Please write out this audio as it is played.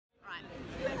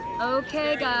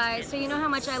Okay guys, so you know how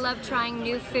much I love trying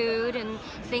new food and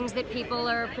things that people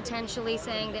are potentially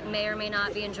saying that may or may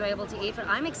not be enjoyable to eat, but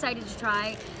I'm excited to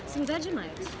try some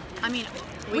Vegemite. I mean,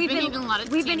 we've been eating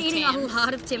a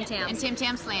lot of Tim Tams. And Tim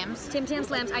Tam Slams. Tim Tam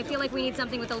Slams. I feel like we need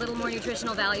something with a little more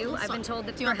nutritional value. I've been told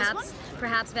that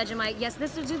perhaps Vegemite. Yes,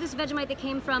 this Vegemite that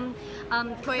came from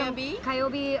Kyobi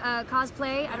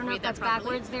cosplay. I don't know if that's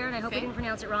backwards there, and I hope we didn't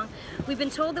pronounce it wrong. We've been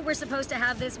told that we're supposed to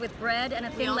have this with bread and a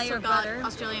thin layer of butter.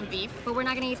 Australian beef. But we're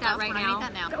not going to eat that right now.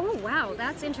 Oh wow,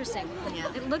 that's interesting.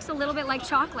 Yeah. It looks a little bit like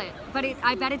chocolate, but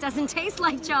I bet it doesn't taste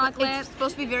like chocolate. It's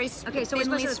supposed to be very okay. So we're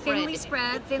supposed to thinly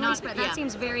spread. That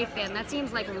seems very thin. That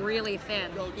seems like really thin.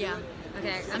 Yeah.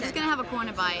 Okay. I'm just gonna have a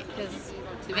corner bite because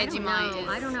the Vegemite is...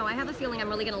 I don't know. I have a feeling I'm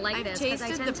really gonna like this. I've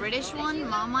tasted the British one,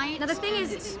 Marmite. Now the thing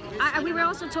is, we were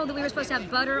also told that we were supposed to have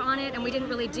butter on it, and we didn't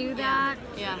really do that.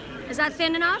 Yeah. Is that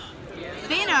thin enough?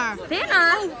 Thinner. Thinner?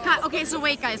 Oh, God. Okay, so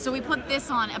wait, guys. So we put this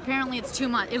on. Apparently, it's too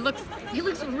much. It looks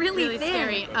really thin.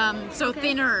 Scary.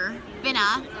 Thinner.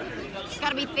 It's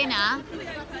gotta be thinner.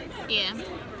 Yeah.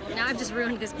 Now I've just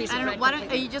ruined this piece of bread. I don't know. Why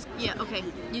don't you just? Yeah. Okay.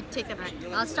 You take that back.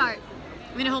 I'll start.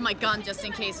 I'm gonna hold my gun just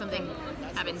in case something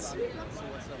happens.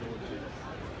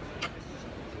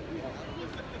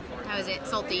 How is it?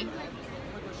 Salty.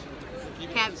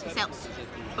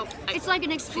 Oh, it's like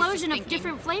an explosion of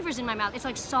different flavors in my mouth. It's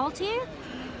like salty,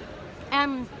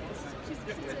 and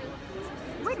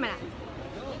wait a minute.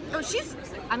 Oh,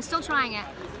 I'm still trying it.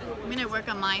 I'm gonna work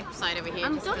on my side over here.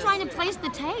 I'm still trying to place the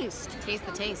taste. Taste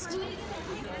the taste.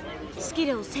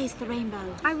 Skittles, taste the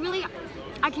rainbow.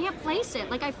 I can't place it.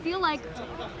 Like I feel like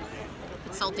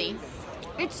it's salty.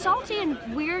 It's salty and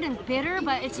weird and bitter,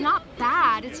 but it's not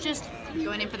bad. It's just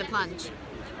going in for the plunge.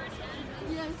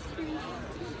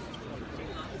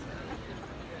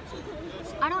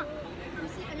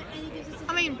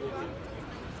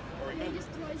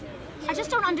 I just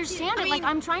don't understand it. Like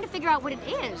I'm trying to figure out what it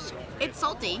is. It's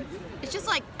salty. It's just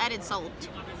like added salt.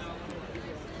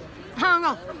 I don't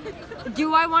know.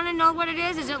 Do I want to know what it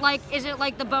is? Is it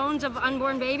like the bones of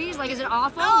unborn babies? Like, is it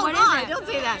awful? Oh, what God, is it? Don't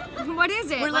say that. What is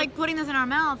it? We're like putting this in our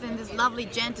mouth, and this lovely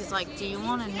gent is like, "Do you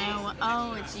want to know?"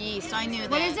 Oh, it's yeast. I knew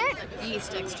that. What is it?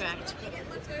 Yeast extract.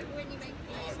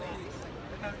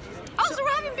 Oh, so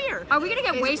we're having beer. Are we gonna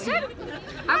get wasted?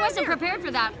 I wasn't prepared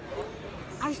for that.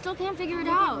 I still can't figure it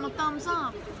out. A thumbs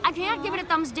up. I can't give it a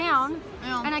thumbs down,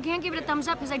 and I can't give it a thumbs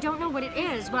up because I don't know what it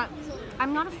is, but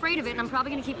I'm not afraid of it, and I'm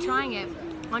probably going to keep trying it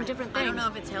on different things. I don't know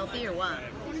if it's healthy or what.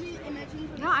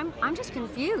 No, I'm just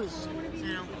confused. I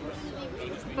know.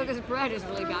 But this bread is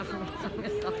really bad for me.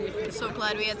 I'm so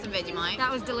glad we had some Vegemite. That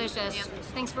was delicious. Yeah.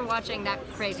 Thanks for watching that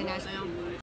craziness.